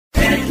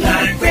Pet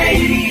Life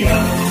Radio.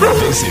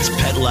 This is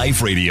Pet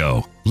Life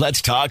Radio.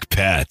 Let's talk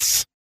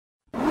pets.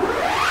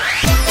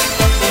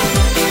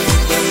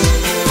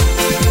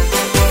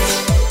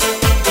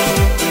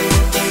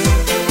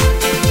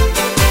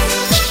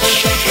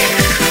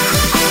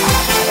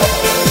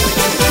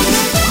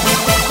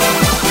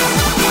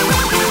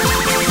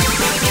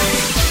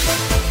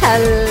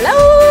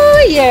 Hello,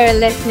 you're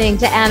listening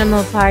to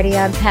Animal Party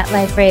on Pet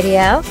Life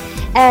Radio.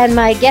 And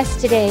my guest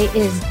today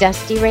is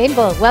Dusty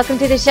Rainbow. Welcome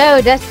to the show,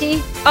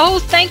 Dusty. Oh,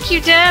 thank you,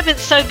 Deb.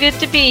 It's so good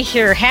to be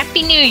here.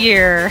 Happy New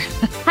Year.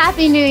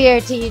 Happy New Year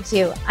to you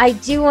too. I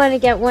do want to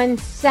get one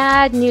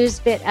sad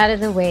news bit out of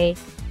the way.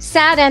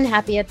 Sad and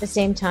happy at the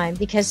same time,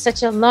 because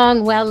such a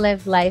long,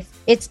 well-lived life.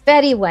 It's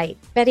Betty White.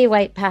 Betty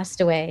White passed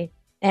away,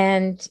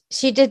 and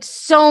she did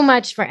so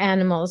much for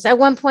animals. At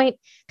one point,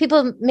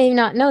 people may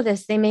not know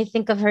this. They may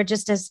think of her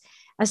just as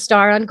a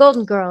star on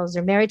Golden Girls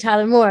or Mary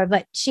Tyler Moore,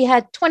 but she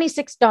had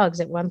 26 dogs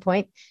at one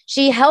point.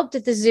 She helped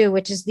at the zoo,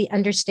 which is the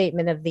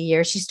understatement of the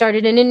year. She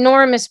started an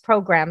enormous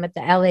program at the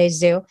LA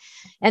Zoo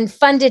and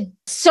funded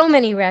so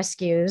many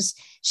rescues.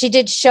 She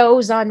did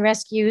shows on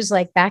rescues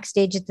like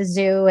Backstage at the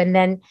Zoo, and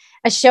then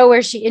a show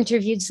where she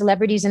interviewed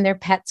celebrities and their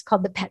pets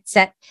called The Pet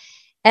Set.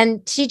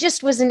 And she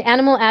just was an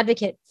animal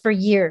advocate for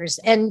years.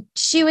 And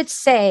she would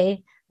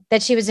say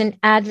that she was an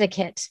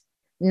advocate,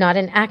 not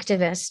an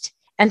activist.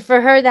 And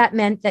for her, that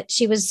meant that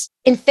she was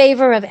in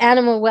favor of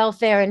animal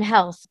welfare and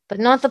health,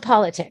 but not the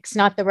politics,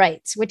 not the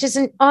rights, which is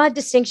an odd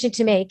distinction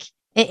to make,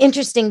 an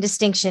interesting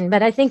distinction.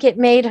 But I think it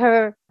made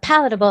her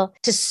palatable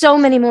to so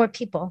many more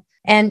people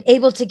and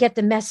able to get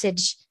the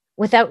message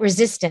without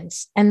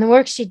resistance. And the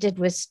work she did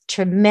was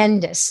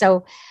tremendous.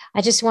 So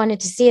I just wanted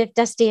to see if,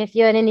 Dusty, if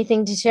you had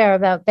anything to share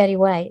about Betty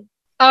White.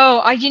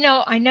 Oh,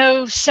 I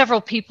know several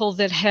people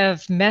that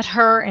have met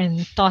her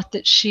and thought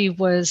that she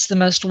was the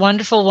most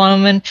wonderful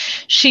woman.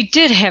 She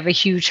did have a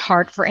huge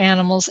heart for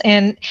animals,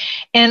 and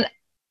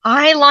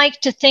I like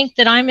to think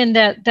that I'm in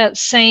that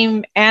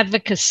same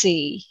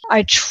advocacy.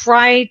 I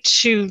try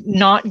to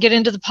not get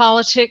into the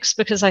politics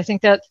because I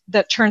think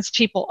that turns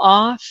people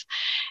off,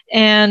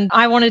 and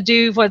I want to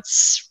do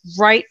what's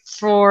right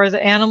for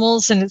the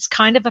animals, and it's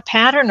kind of a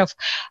pattern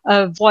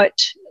of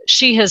what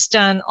she has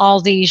done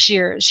all these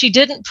years. She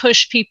didn't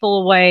push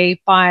people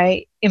away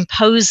by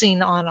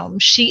imposing on them.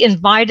 She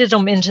invited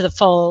them into the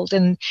fold,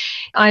 and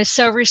I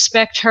so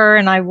respect her,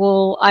 and I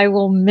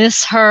will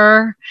miss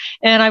her.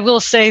 And I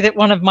will say that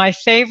one of my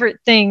favorite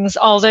things,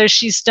 although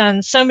she's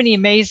done so many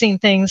amazing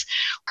things,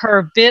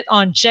 her bit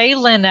on Jay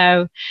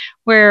Leno,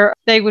 where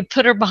they would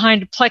put her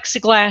behind a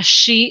plexiglass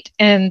sheet,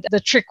 and the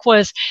trick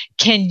was,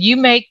 can you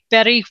make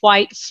Betty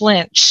White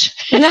flinch?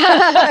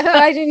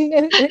 I didn't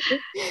know.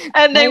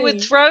 And they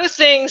would throw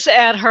things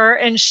at her,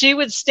 and she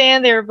would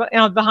stand there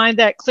behind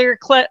that clear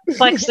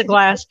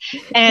plexiglass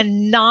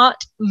and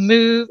not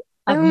move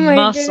a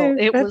muscle.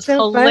 Goodness, it was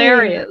so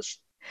hilarious.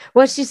 Funny.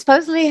 Well, she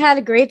supposedly had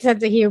a great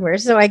sense of humor,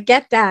 so I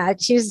get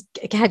that. She's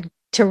had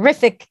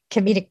terrific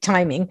comedic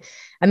timing.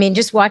 I mean,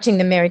 just watching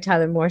the Mary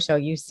Tyler Moore show,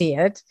 you see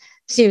it.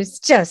 She was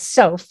just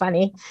so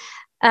funny.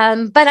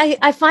 But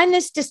I find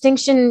this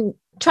distinction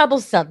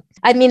troublesome.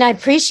 I mean, I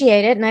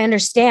appreciate it and I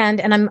understand.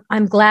 And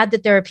I'm glad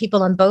that there are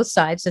people on both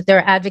sides, that there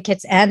are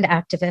advocates and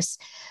activists.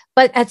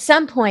 But at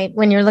some point,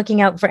 when you're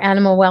looking out for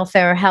animal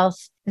welfare or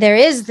health, there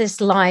is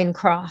this line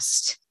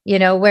crossed,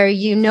 where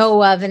you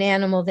know of an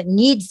animal that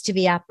needs to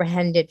be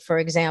apprehended, for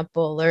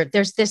example, or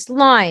there's this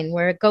line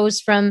where it goes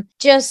from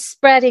just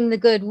spreading the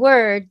good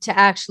word to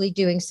actually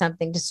doing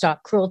something to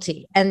stop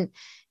cruelty. And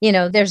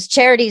there's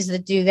charities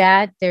that do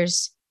that.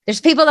 There's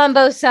people on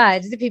both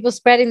sides, the people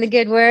spreading the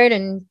good word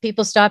and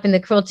people stopping the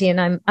cruelty.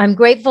 And I'm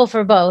grateful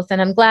for both. And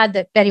I'm glad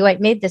that Betty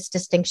White made this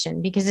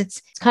distinction because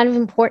it's kind of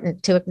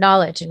important to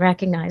acknowledge and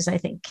recognize, I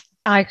think.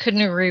 I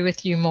couldn't agree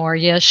with you more.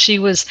 Yes, she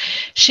was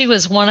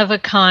one of a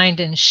kind,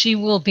 and she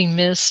will be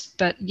missed.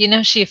 But,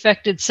 she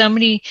affected so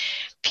many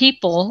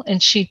people,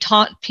 and she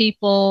taught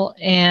people.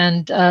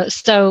 And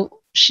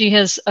so she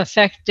has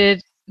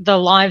affected the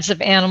lives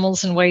of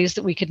animals in ways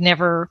that we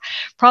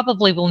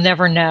probably will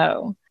never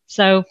know.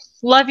 So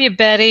love you,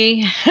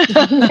 Betty.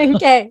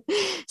 Okay.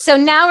 So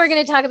now we're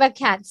going to talk about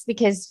cats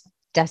because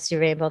Dusty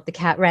Rainbow, the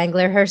cat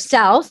wrangler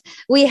herself,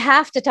 we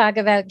have to talk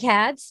about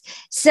cats.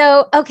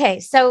 So, okay.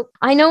 So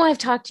I know I've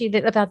talked to you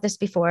about this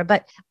before,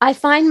 but I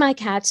find my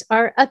cats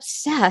are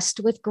obsessed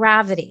with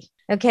gravity.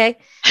 Okay.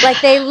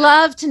 Like they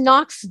love to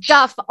knock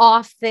stuff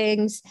off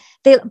things,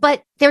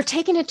 but they're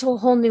taking it to a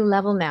whole new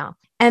level now.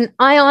 And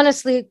I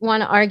honestly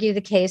want to argue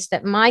the case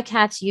that my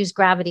cats use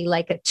gravity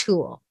like a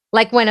tool.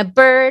 Like when a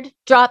bird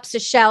drops a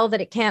shell that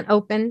it can't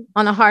open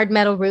on a hard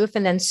metal roof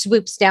and then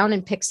swoops down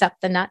and picks up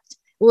the nut.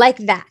 Like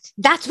that.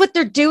 That's what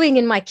they're doing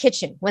in my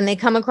kitchen when they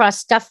come across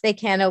stuff they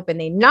can't open.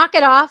 They knock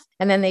it off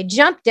and then they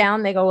jump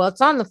down. They go, well,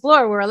 it's on the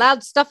floor. We're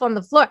allowed stuff on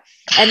the floor.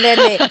 And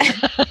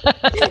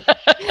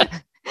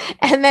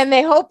then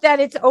they hope that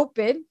it's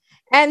open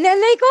and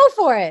then they go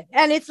for it.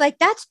 And it's like,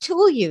 that's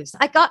tool use.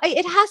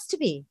 It has to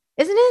be,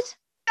 isn't it?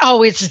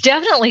 Oh, it's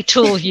definitely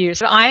tool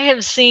use. I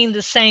have seen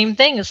the same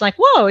thing. It's like,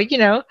 whoa,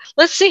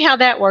 let's see how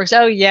that works.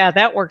 Oh, yeah,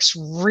 that works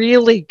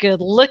really good.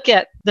 Look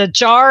at the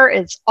jar.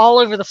 It's all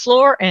over the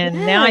floor.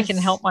 And now I can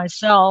help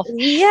myself.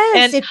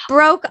 Yes, it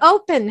broke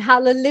open.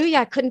 Hallelujah.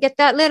 I couldn't get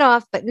that lid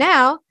off, but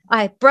now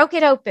I broke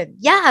it open.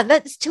 Yeah,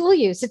 that's tool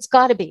use. It's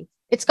got to be.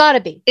 It's got to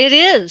be. It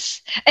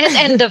is.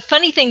 And the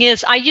funny thing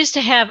is, I used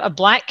to have a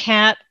black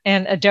cat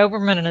and a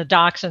Doberman and a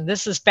Dachshund.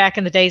 This is back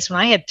in the days when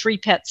I had 3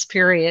 pets,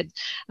 period.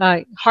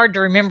 Hard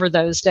to remember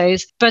those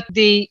days. But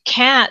the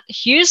cat,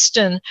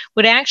 Houston,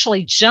 would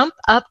actually jump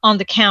up on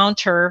the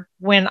counter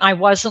when I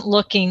wasn't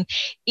looking,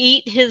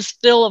 eat his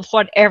fill of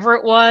whatever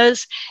it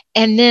was.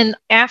 And then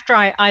after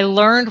I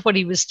learned what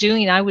he was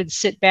doing, I would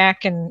sit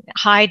back and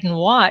hide and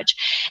watch.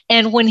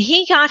 And when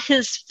he got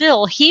his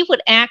fill, he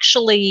would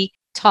actually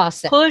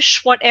toss it,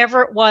 push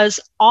whatever it was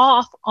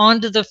off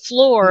onto the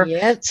floor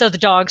so the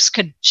dogs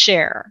could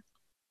share.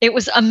 It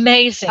was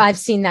amazing. I've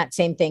seen that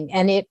same thing.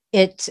 And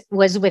it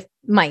was with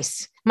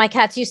mice. My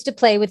cats used to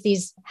play with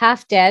these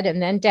half dead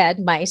and then dead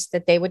mice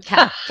that they would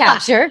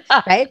capture,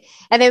 right?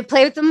 And they would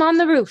play with them on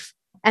the roof.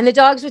 And the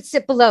dogs would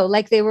sit below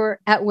like they were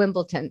at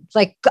Wimbledon,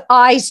 like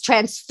eyes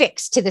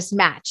transfixed to this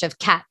match of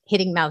cat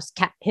hitting mouse,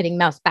 back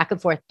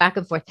and forth, back,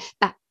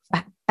 back.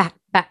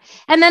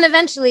 And then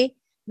eventually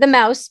the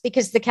mouse,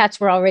 because the cats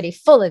were already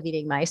full of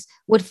eating mice,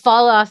 would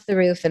fall off the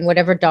roof and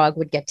whatever dog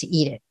would get to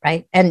eat it,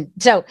 right? And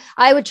so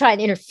I would try and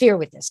interfere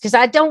with this because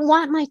I don't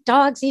want my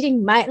dogs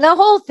eating mice. The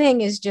whole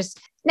thing is just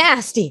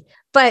nasty.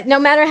 But no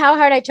matter how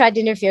hard I tried to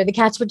interfere, the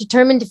cats were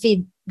determined to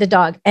feed the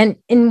dog. And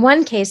in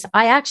one case,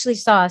 I actually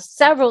saw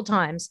several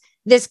times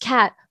this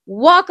cat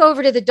walk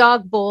over to the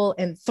dog bowl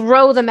and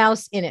throw the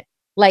mouse in it.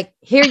 Like,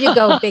 here you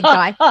go, big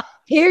guy.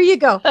 Here you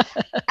go.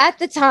 At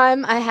the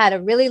time, I had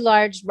a really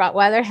large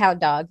Rottweiler hound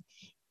dog.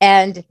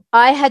 And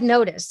I had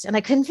noticed, and I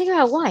couldn't figure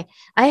out why,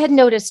 I had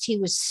noticed he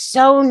was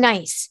so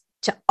nice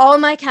to all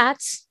my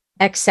cats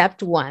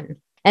except one.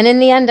 And in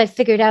the end, I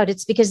figured out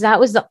it's because that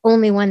was the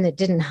only one that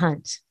didn't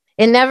hunt.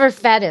 It never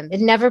fed him.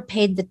 It never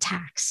paid the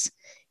tax.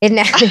 It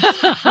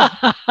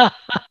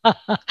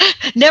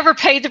never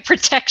paid the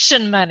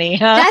protection money.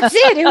 Huh? That's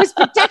it. It was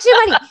protection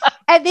money.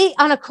 And they,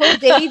 on a cold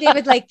day, they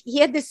would he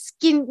had this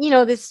skin,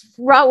 this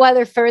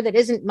Rottweiler fur that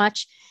isn't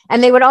much.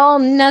 And they would all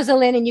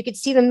nuzzle in and you could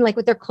see them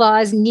with their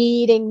claws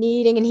kneading.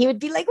 And he would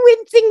be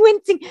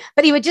wincing.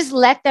 But he would just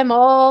let them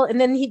all.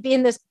 And then he'd be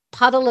in this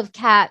puddle of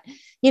cat,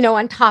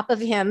 on top of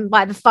him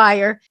by the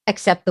fire,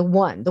 except the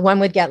one. The one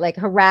would get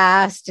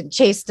harassed and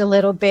chased a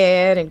little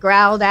bit and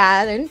growled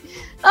at. And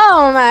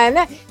oh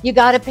man, you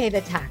got to pay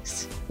the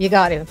tax. You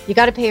got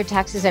to pay your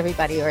taxes,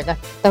 everybody, or the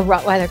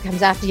Rottweiler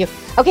comes after you.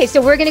 Okay,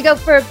 so we're going to go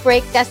for a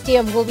break, Dusty,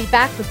 and we'll be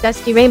back with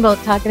Dusty Rainbow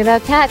talking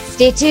about cats.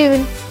 Stay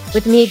tuned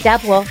with me,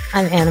 Deb Wolf,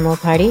 on Animal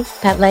Party,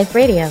 Pet Life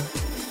Radio.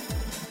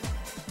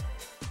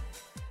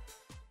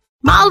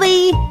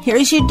 Molly,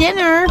 here's your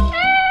dinner.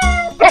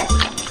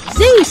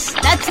 Zeus,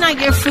 that's not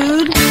your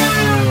food.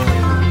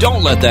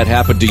 Don't let that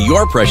happen to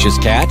your precious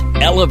cat.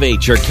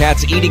 Elevate your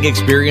cat's eating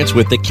experience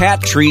with the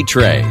Cat Tree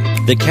Tray.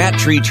 The Cat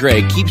Tree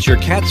Tray keeps your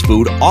cat's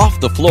food off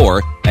the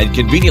floor and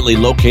conveniently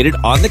located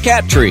on the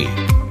cat tree.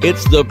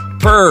 It's the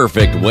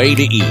perfect way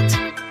to eat.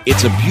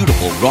 It's a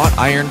beautiful wrought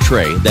iron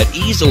tray that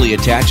easily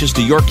attaches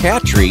to your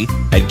cat tree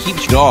and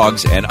keeps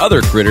dogs and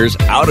other critters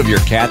out of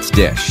your cat's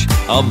dish.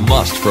 A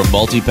must for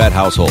multi-pet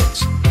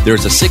households.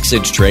 There's a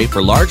 6-inch tray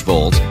for large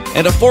bowls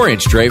and a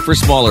 4-inch tray for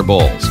smaller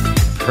bowls.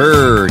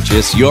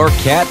 Purchase your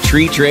Cat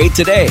Tree Tray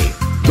today.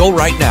 Go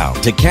right now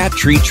to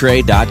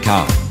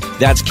cattreetray.com.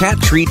 That's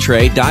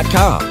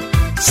cattreetray.com.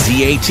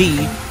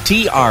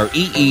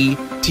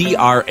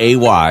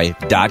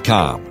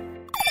 cattreetray.com.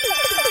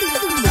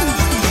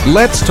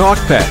 Let's Talk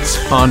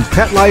Pets on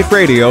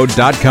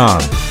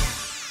PetLifeRadio.com.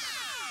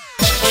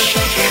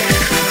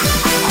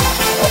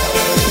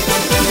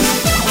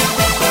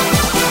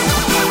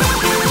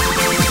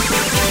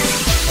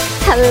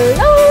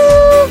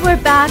 Hello,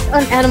 we're back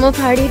on Animal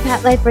Party,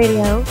 Pet Life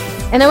Radio.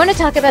 And I want to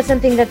talk about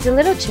something that's a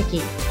little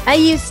tricky. I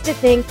used to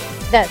think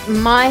that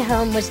my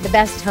home was the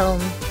best home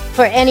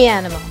for any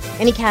animal,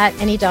 any cat,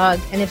 any dog.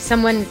 And if I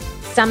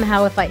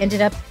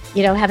ended up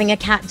having a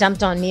cat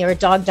dumped on me or a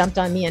dog dumped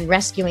on me and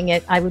rescuing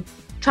it, I would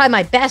try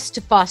my best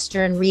to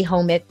foster and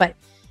rehome it. But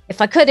if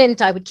I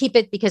couldn't, I would keep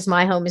it because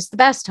my home is the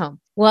best home.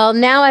 Well,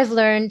 now I've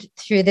learned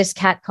through this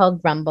cat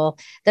called Rumble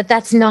that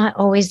that's not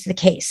always the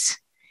case.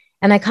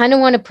 And I kind of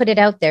want to put it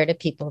out there to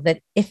people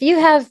that if you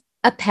have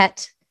a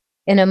pet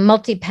in a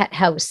multi-pet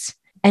house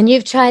and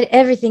you've tried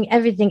everything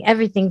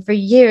for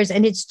years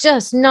and it's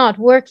just not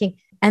working,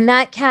 and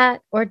that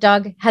cat or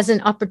dog has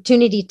an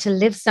opportunity to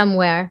live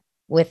somewhere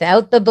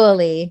without the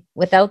bully,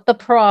 without the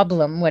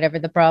problem, whatever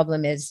the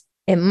problem is,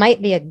 it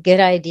might be a good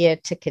idea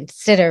to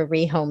consider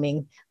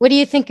rehoming. What do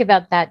you think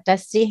about that,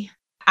 Dusty?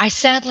 I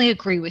sadly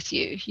agree with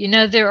you.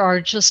 There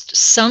are just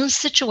some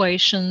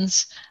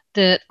situations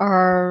that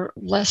are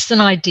less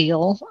than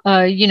ideal.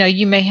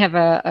 You may have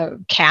a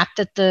cat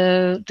that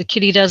the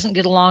kitty doesn't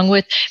get along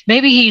with.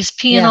 Maybe he's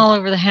peeing all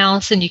over the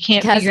house and you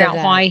can't figure out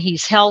why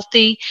he's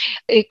healthy.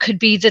 It could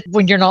be that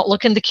when you're not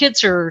looking, the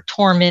kids are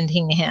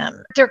tormenting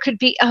him. There could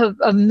be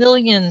a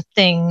million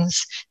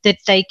things that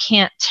they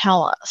can't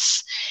tell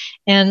us.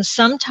 And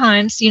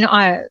sometimes,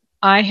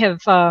 I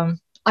have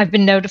I've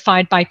been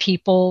notified by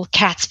people,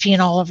 cats peeing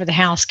all over the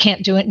house,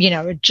 can't do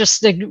it,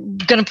 just they're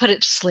going to put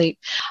it to sleep.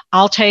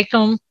 I'll take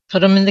them, put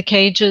them in the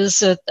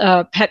cages at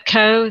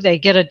Petco. They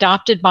get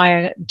adopted by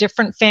a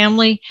different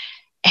family,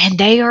 and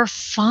they are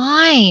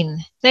fine.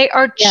 They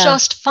are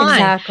just fine.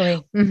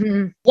 Exactly.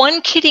 Mm-hmm.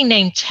 One kitty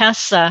named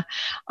Tessa,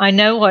 I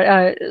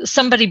know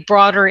somebody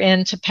brought her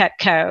into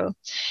Petco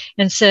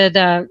and said,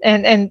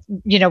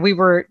 we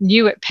were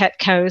new at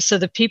Petco, so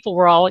the people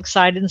were all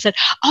excited and said,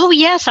 oh,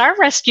 yes, our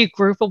rescue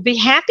group will be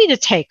happy to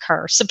take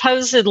her.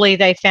 Supposedly,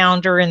 they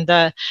found her in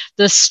the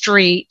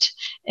street,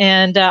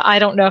 and I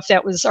don't know if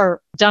that was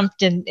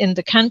dumped in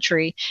the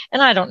country,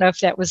 and I don't know if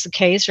that was the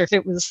case or if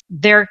it was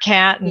their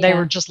cat and they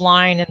were just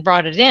lying and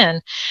brought it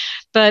in.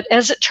 But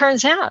as it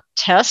turns out,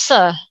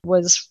 Tessa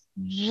was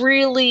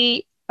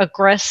really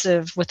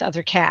aggressive with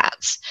other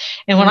cats.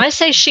 And when I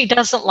say she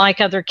doesn't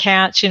like other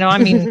cats,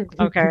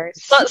 okay,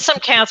 some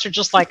cats are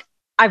just like,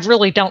 I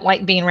really don't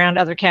like being around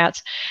other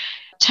cats.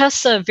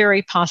 Tessa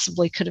very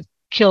possibly could have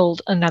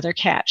killed another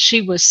cat.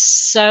 She was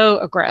so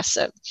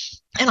aggressive.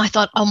 And I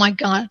thought, oh my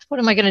God, what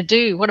am I going to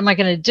do? What am I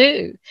going to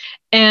do?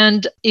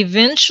 And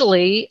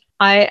eventually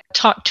I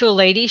talked to a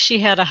lady, she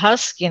had a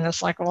husky, and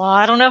it's like, well,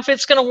 I don't know if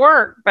it's going to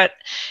work,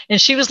 and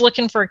she was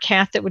looking for a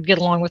cat that would get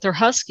along with her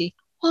husky.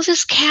 Well,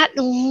 this cat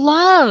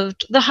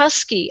loved the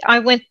husky. I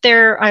went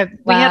there,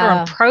 we had her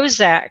on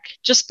Prozac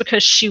just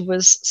because she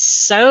was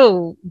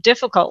so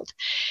difficult.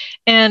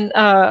 And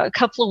a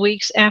couple of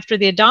weeks after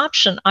the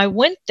adoption, I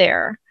went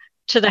there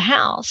to the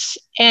house,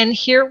 and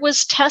here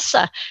was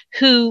Tessa,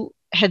 who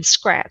had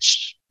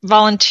scratched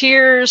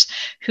volunteers,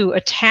 who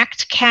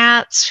attacked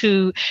cats,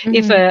 who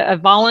if a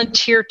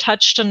volunteer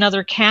touched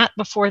another cat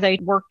before they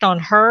worked on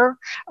her,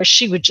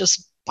 she would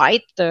just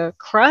bite the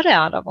crud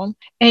out of them.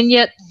 And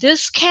yet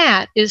this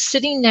cat is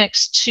sitting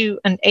next to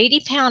an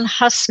 80-pound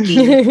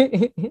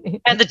husky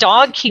and the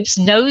dog keeps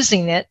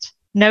nosing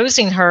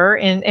her,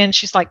 and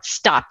she's like,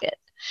 stop it.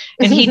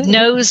 And he'd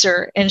nose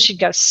her and she'd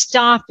go,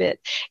 stop it.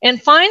 And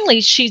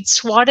finally she'd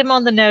swat him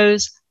on the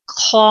nose,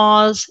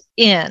 claws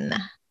in.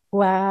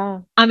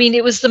 Wow. I mean,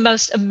 it was the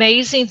most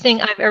amazing thing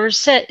I've ever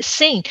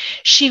seen.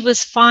 She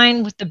was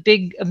fine with the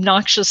big,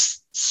 obnoxious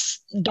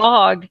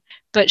dog,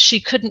 but she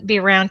couldn't be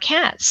around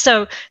cats.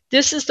 So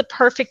this is the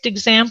perfect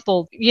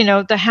example.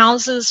 The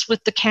houses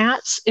with the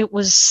cats, it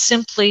was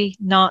simply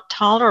not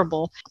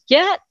tolerable.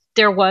 Yet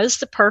there was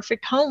the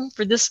perfect home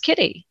for this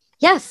kitty.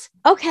 Yes.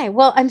 Okay.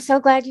 Well, I'm so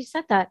glad you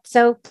said that.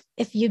 So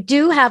if you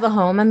do have a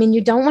home, you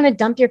don't want to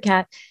dump your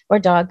cat or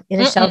dog in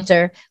a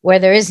shelter where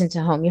there isn't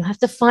a home. You have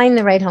to find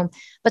the right home.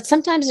 But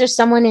sometimes there's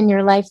someone in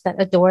your life that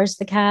adores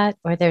the cat,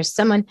 or there's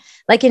someone,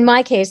 like in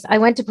my case, I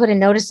went to put a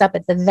notice up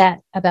at the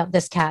vet about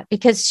this cat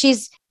because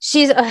she's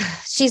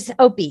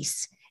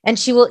obese and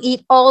she will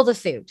eat all the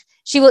food.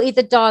 She will eat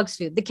the dog's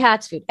food, the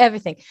cat's food,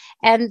 everything.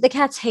 And the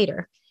cats hate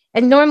her.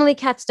 And normally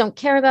cats don't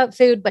care about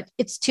food, but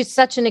it's to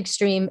such an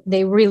extreme,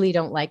 they really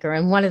don't like her.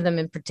 And one of them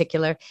in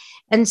particular.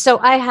 And so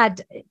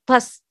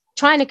plus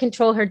trying to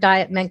control her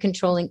diet meant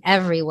controlling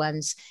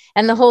everyone's.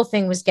 And the whole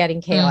thing was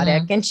getting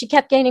chaotic. And she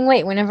kept gaining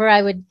weight. Whenever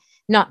I would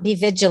not be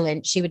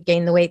vigilant, she would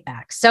gain the weight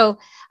back. So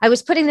I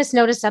was putting this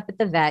notice up at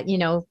the vet,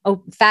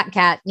 fat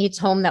cat needs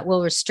home that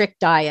will restrict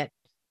diet,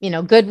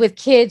 good with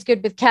kids,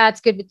 good with cats,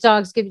 good with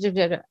dogs,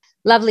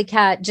 lovely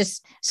cat.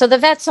 Just so the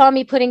vet saw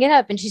me putting it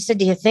up and she said,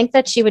 do you think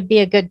that she would be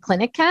a good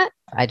clinic cat?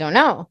 I don't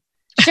know.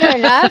 Sure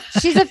enough,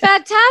 she's a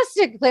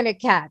fantastic clinic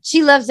cat.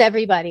 She loves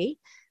everybody.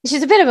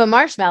 She's a bit of a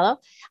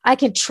marshmallow. I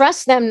can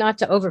trust them not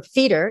to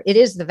overfeed her. It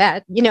is the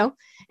vet,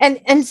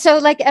 and so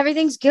like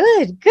everything's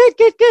good.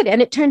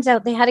 And it turns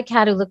out they had a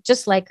cat who looked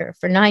just like her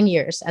for 9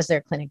 years as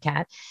their clinic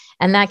cat.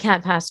 And that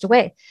cat passed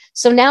away.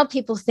 So now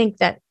people think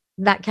that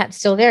cat's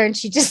still there and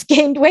she just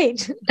gained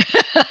weight.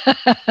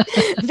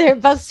 They're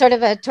both sort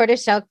of a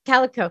tortoiseshell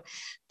calico.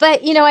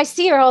 But, I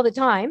see her all the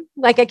time.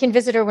 Like I can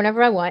visit her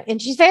whenever I want.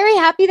 And she's very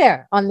happy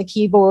there on the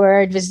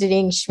keyboard,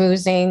 visiting,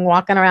 schmoozing,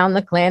 walking around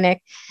the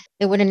clinic.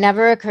 It would have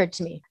never occurred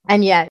to me.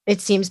 And yet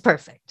it seems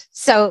perfect.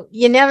 So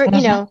you never,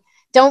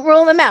 don't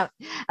rule them out.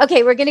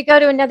 Okay, we're going to go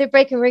to another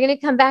break and we're going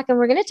to come back and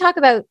we're going to talk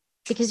about,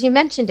 because you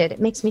mentioned it, it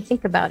makes me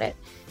think about it.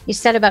 You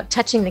said about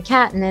touching the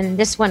cat and then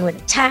this one would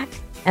attack.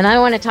 And I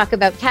want to talk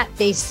about cat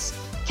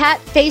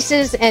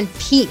faces and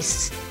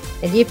peace.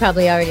 And you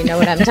probably already know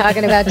what I'm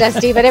talking about,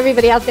 Dusty, but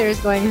everybody out there is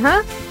going,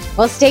 huh?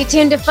 Well, stay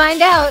tuned to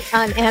find out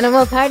on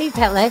Animal Party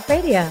Pet Life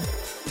Radio.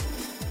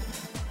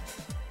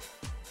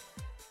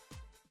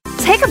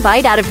 Take a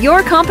bite out of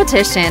your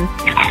competition.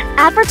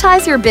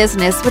 Advertise your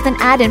business with an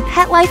ad in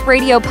Pet Life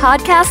Radio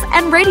podcasts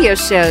and radio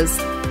shows.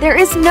 There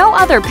is no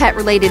other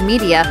pet-related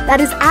media that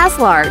is as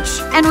large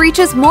and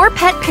reaches more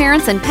pet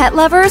parents and pet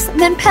lovers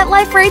than Pet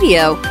Life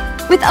Radio.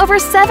 With over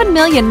 7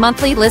 million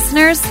monthly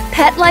listeners,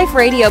 Pet Life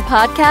Radio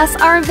podcasts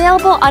are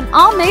available on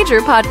all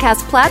major podcast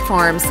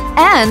platforms.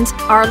 And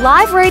our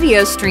live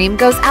radio stream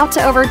goes out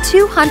to over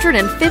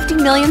 250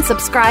 million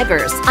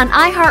subscribers on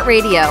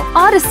iHeartRadio,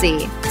 Odyssey,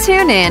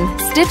 TuneIn,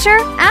 Stitcher,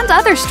 and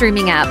other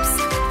streaming apps.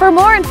 For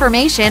more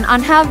information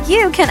on how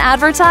you can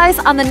advertise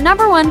on the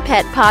 #1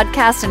 pet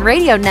podcast and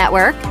radio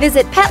network,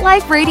 visit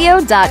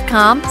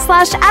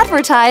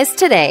PetLifeRadio.com/advertise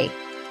today.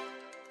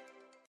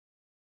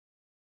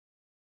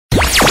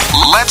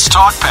 Let's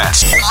talk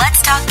pets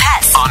Let's talk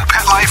pets. on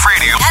Pet Life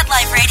Radio. Pet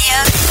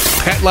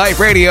Life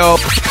Radio.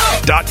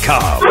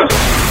 PetLifeRadio.com.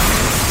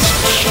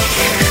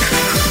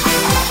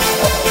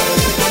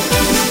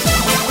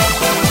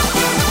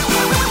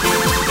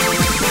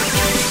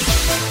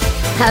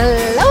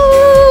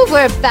 Hello,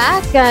 we're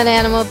back on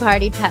Animal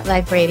Party Pet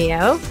Life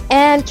Radio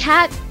and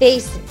cat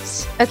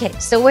faces. Okay,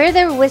 so where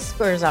their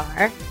whiskers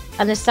are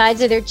on the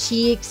sides of their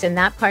cheeks and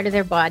that part of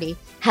their body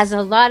has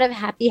a lot of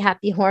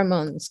happy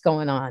hormones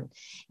going on,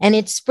 and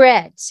it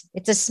spreads.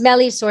 It's a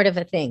smelly sort of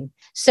a thing.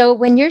 So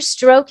when you're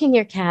stroking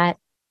your cat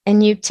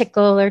and you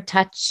tickle or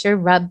touch or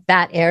rub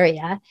that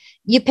area,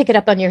 you pick it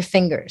up on your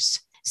fingers.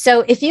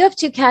 So if you have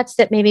two cats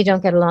that maybe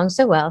don't get along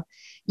so well,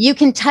 you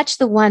can touch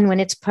the one when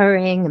it's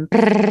purring and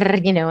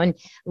brrr, and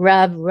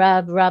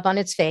rub on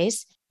its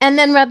face, and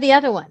then rub the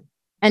other one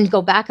and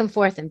go back and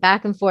forth and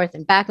back and forth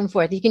and back and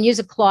forth. You can use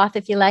a cloth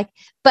if you like,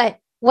 but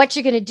what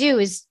you're going to do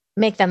is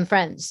make them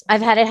friends.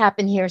 I've had it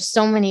happen here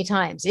so many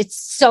times. It's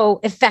so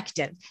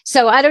effective.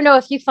 So I don't know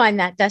if you find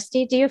that,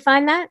 Dusty. Do you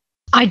find that?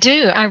 I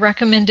do. I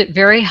recommend it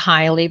very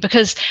highly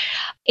because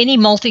any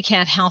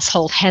multi-cat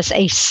household has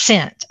a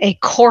scent, a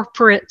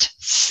corporate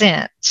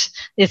scent.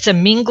 It's a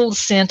mingled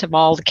scent of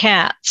all the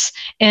cats.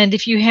 And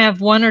if you have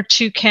one or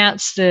two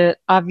cats that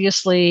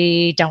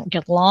obviously don't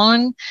get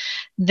along,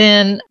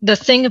 then the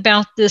thing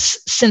about this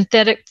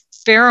synthetic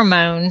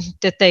pheromone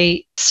that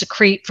they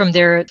secrete from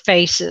their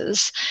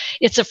faces,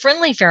 it's a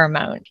friendly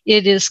pheromone.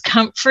 It is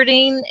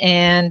comforting,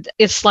 and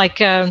it's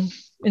like in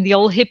the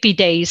old hippie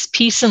days,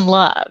 peace and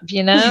love,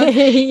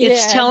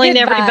 It's telling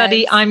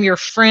everybody, I'm your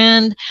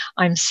friend,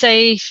 I'm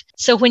safe.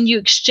 So when you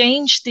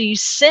exchange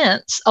these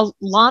scents, a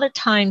lot of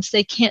times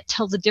they can't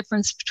tell the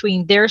difference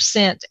between their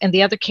scent and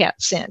the other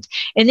cat's scent.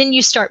 And then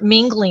you start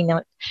mingling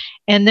it.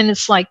 And then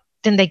it's like,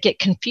 then they get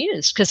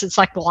confused because it's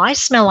like, well, I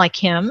smell like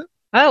him.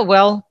 Oh,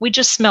 well, we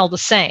just smell the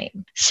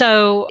same.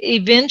 So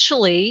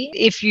eventually,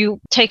 if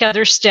you take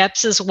other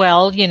steps as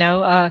well,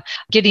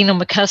 getting them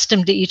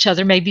accustomed to each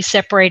other, maybe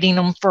separating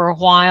them for a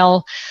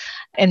while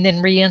and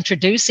then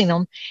reintroducing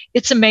them,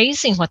 it's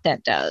amazing what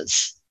that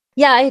does.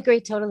 Yeah, I agree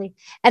totally.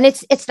 And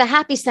it's the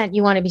happy scent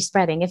you want to be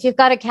spreading. If you've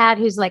got a cat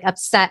who's like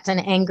upset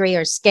and angry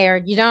or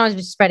scared, you don't want to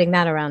be spreading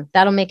that around.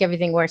 That'll make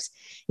everything worse.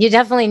 You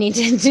definitely need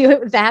to do it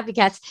with the happy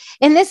cats.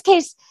 In this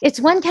case, it's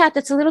one cat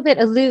that's a little bit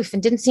aloof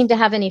and didn't seem to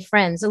have any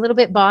friends, a little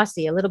bit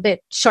bossy, a little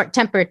bit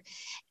short-tempered,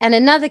 and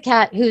another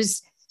cat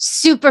who's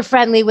super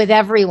friendly with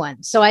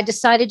everyone. So I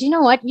decided, you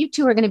know what? You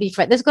two are going to be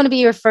friends. This is going to be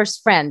your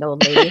first friend,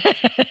 old lady.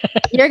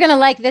 You're going to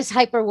like this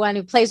hyper one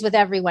who plays with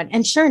everyone.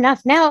 And sure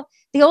enough, now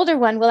the older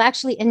one will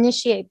actually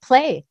initiate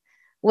play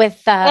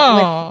with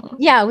the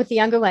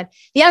younger one.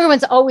 The younger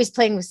one's always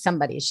playing with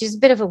somebody. She's a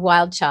bit of a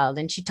wild child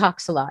and she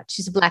talks a lot.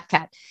 She's a black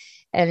cat.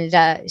 And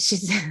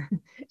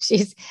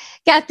she's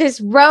got this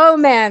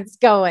romance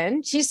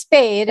going. She's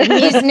spayed and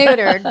he's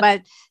neutered,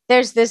 but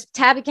there's this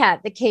tabby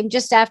cat that came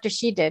just after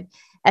she did.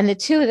 And the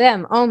two of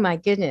them, oh my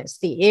goodness,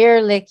 the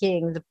ear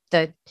licking,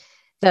 the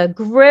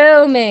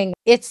grooming,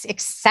 it's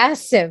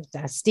excessive,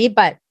 Dusty,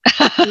 but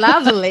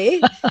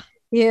lovely,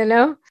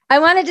 I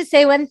wanted to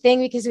say one thing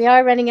because we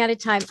are running out of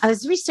time. I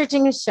was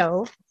researching a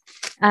show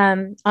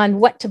on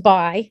what to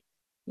buy.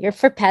 You're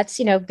for pets,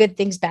 good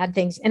things, bad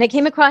things. And I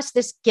came across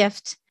this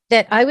gift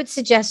that I would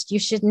suggest you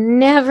should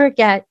never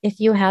get if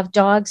you have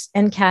dogs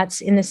and cats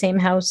in the same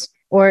house,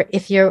 or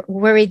if you're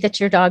worried that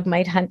your dog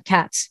might hunt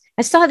cats.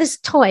 I saw this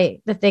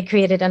toy that they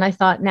created and I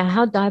thought, now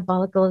how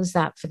diabolical is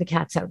that for the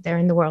cats out there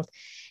in the world?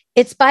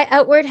 It's by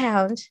Outward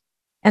Hound.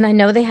 And I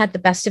know they had the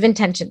best of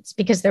intentions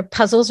because their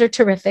puzzles are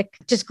terrific,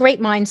 just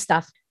great mind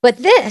stuff. But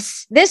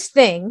this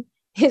thing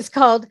is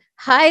called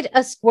Hide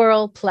a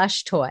Squirrel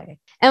plush toy.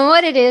 And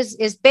what it is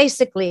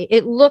basically,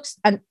 it looks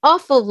an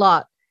awful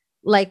lot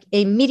like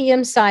a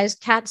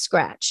medium-sized cat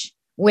scratch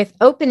with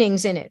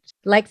openings in it,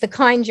 like the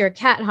kind your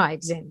cat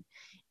hides in.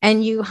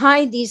 And you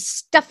hide these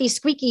stuffy,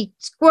 squeaky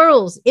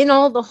squirrels in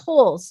all the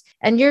holes,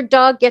 and your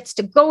dog gets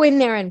to go in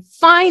there and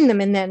find them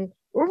and then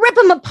rip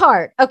them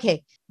apart.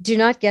 Okay, do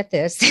not get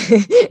this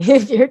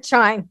if you're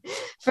trying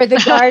for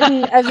the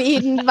Garden of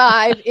Eden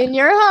vibe in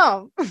your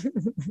home.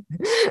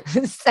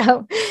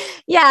 So,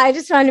 yeah, I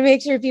just wanted to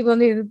make sure people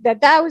knew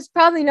that was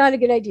probably not a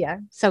good idea.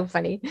 So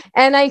funny.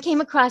 And I came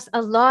across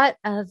a lot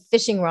of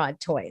fishing rod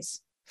toys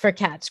for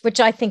cats, which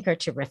I think are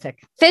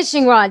terrific.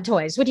 Fishing rod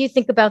toys. What do you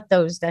think about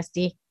those,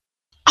 Dusty?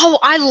 Oh,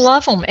 I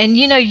love them. And,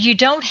 you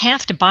don't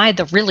have to buy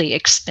the really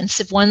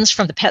expensive ones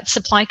from the pet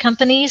supply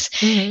companies.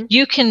 Mm-hmm.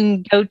 You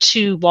can go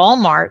to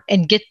Walmart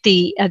and get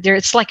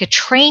it's like a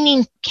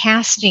training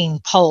casting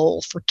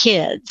pole for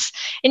kids.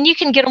 And you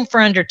can get them for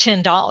under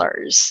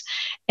 $10.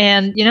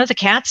 And, the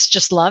cats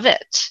just love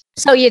it.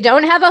 So you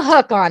don't have a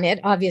hook on it,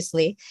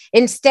 obviously.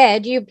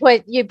 Instead, you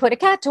put a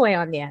cat toy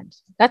on the end.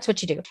 That's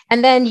what you do.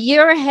 And then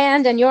your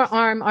hand and your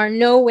arm are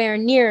nowhere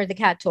near the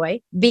cat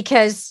toy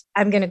because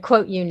I'm going to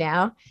quote you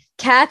now.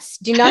 Cats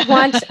do not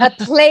want a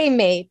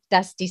playmate,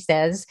 Dusty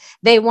says.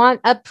 They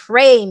want a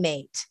prey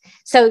mate.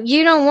 So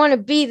you don't want to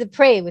be the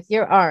prey with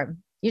your arm.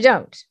 You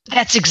don't.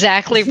 That's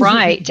exactly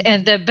right.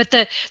 And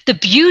the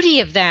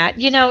beauty of that,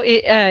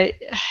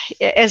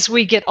 as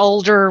we get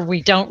older,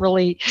 we don't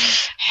really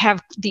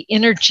have the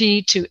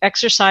energy to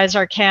exercise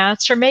our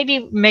cats, or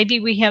maybe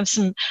we have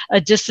a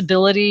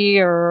disability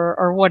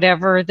or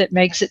whatever that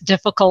makes it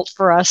difficult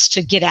for us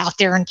to get out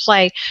there and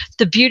play.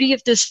 The beauty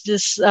of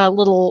this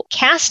little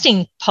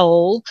casting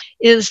pole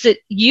is that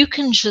you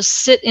can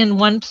just sit in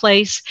one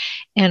place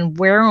and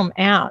wear them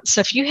out.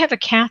 So if you have a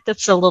cat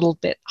that's a little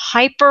bit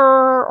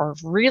hyper or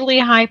really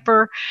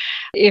hyper,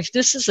 if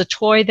this is a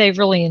toy they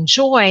really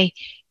enjoy,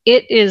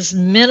 it is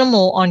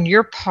minimal on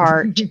your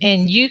part,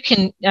 and you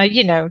can,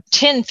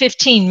 10,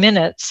 15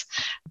 minutes,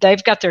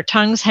 they've got their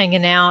tongues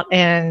hanging out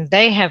and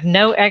they have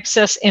no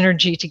excess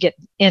energy to get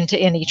into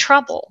any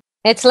trouble.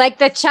 It's like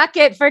the chuck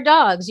it for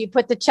dogs. You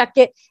put the chuck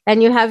it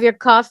and you have your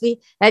coffee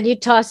and you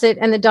toss it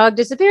and the dog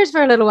disappears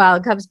for a little while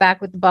and comes back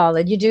with the ball,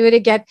 and you do it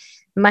again.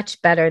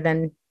 Much better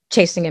than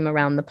chasing him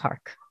around the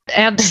park.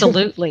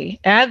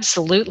 Absolutely.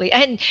 Absolutely.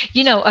 And,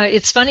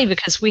 it's funny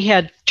because we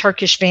had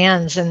Turkish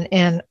vans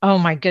and oh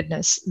my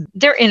goodness,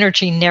 their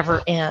energy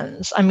never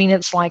ends. I mean,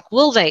 it's like,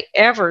 will they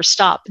ever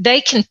stop?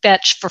 They can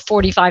fetch for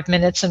 45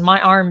 minutes and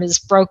my arm is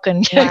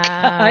broken.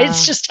 Wow.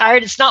 It's just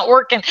tired. It's not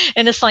working.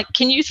 And it's like,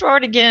 can you throw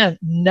it again?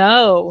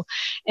 No.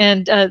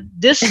 And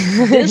this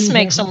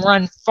makes them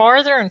run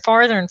farther and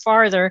farther and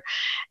farther.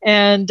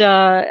 And,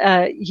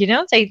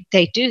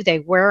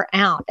 they wear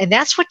out. And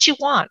that's what you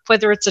want,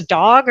 whether it's a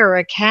dog or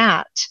a cat.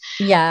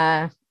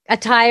 Yeah. A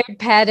tired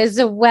pet is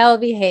a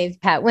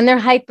well-behaved pet. When they're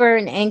hyper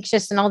and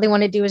anxious and all they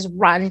want to do is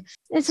run,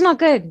 it's not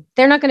good.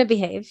 They're not going to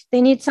behave.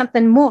 They need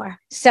something more.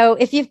 So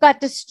if you've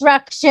got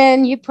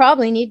distraction, you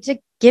probably need to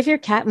give your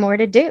cat more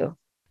to do.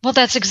 Well,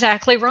 that's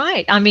exactly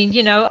right. I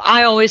mean,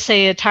 I always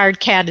say a tired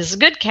cat is a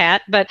good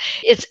cat, but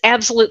it's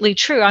absolutely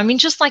true. I mean,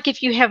 just like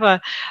if you have a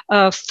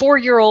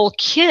 4-year-old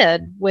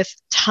kid with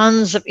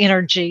tons of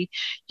energy,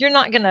 you're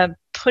not going to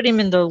put him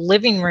in the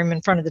living room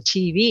in front of the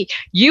TV.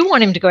 You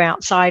want him to go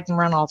outside and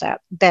run all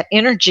that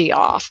energy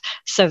off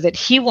so that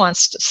he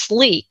wants to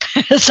sleep,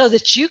 so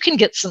that you can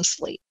get some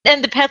sleep.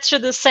 And the pets are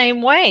the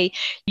same way.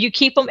 You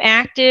keep them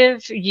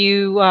active,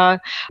 you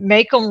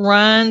make them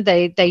run,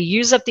 they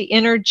use up the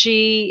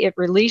energy, it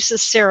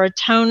releases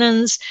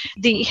serotonins.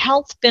 The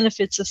health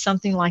benefits of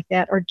something like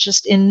that are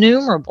just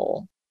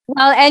innumerable.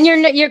 Well, and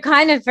you're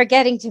kind of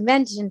forgetting to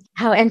mention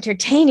how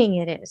entertaining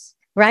it is.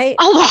 Right?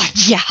 Oh,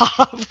 yeah,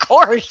 of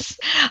course.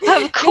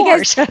 Of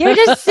course. Because you're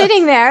just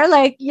sitting there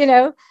like,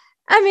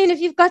 if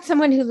you've got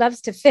someone who loves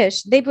to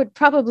fish, they would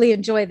probably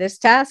enjoy this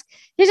task.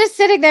 You're just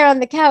sitting there on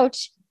the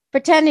couch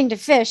pretending to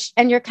fish,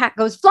 and your cat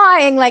goes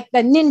flying like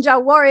the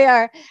ninja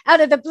warrior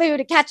out of the blue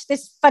to catch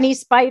this funny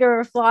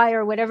spider or fly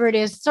or whatever it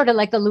is, sort of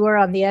like a lure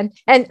on the end.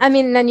 And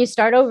then you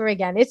start over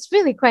again. It's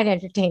really quite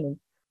entertaining.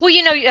 Well,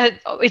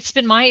 it's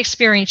been my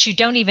experience. You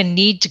don't even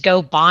need to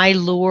go buy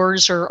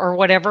lures or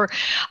whatever.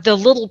 The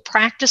little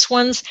practice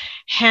ones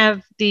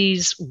have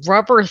these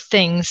rubber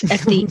things at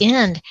the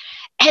end,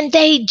 and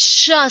they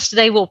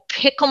will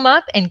pick them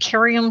up and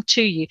carry them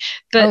to you.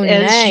 But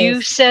as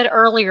you said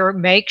earlier,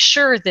 make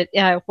sure that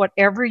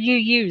whatever you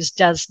use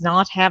does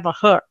not have a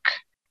hook.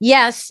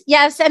 Yes,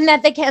 and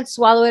that they can't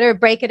swallow it or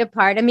break it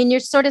apart. I mean, you're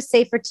sort of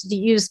safer to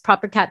use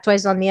proper cat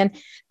toys on the end,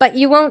 but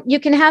you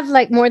can have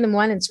like more than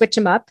one and switch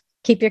them up.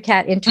 Keep your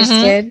cat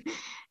interested.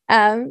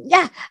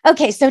 Mm-hmm.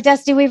 Okay. So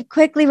Dusty, we've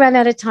quickly run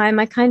out of time.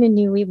 I kind of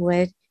knew we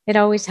would. It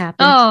always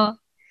happens. Oh.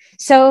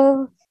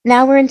 So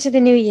now we're into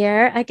the new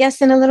year. I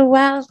guess in a little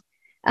while,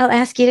 I'll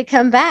ask you to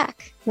come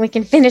back. We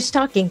can finish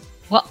talking.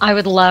 Well, I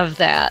would love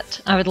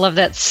that. I would love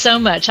that so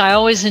much. I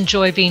always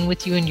enjoy being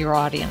with you and your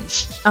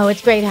audience. Oh,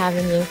 it's great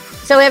having you.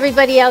 So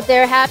everybody out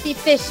there, happy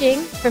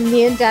fishing from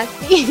me and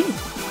Dusty.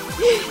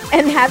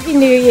 And Happy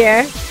New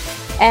Year.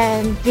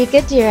 And be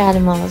good to your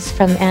animals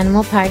from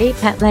Animal Party,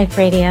 Pet Life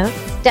Radio,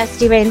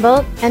 Dusty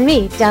Rainbolt, and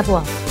me, Deb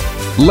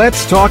Wolf.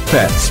 Let's Talk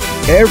Pets,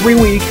 every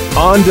week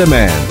on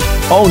demand,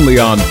 only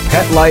on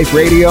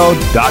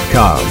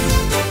PetLifeRadio.com.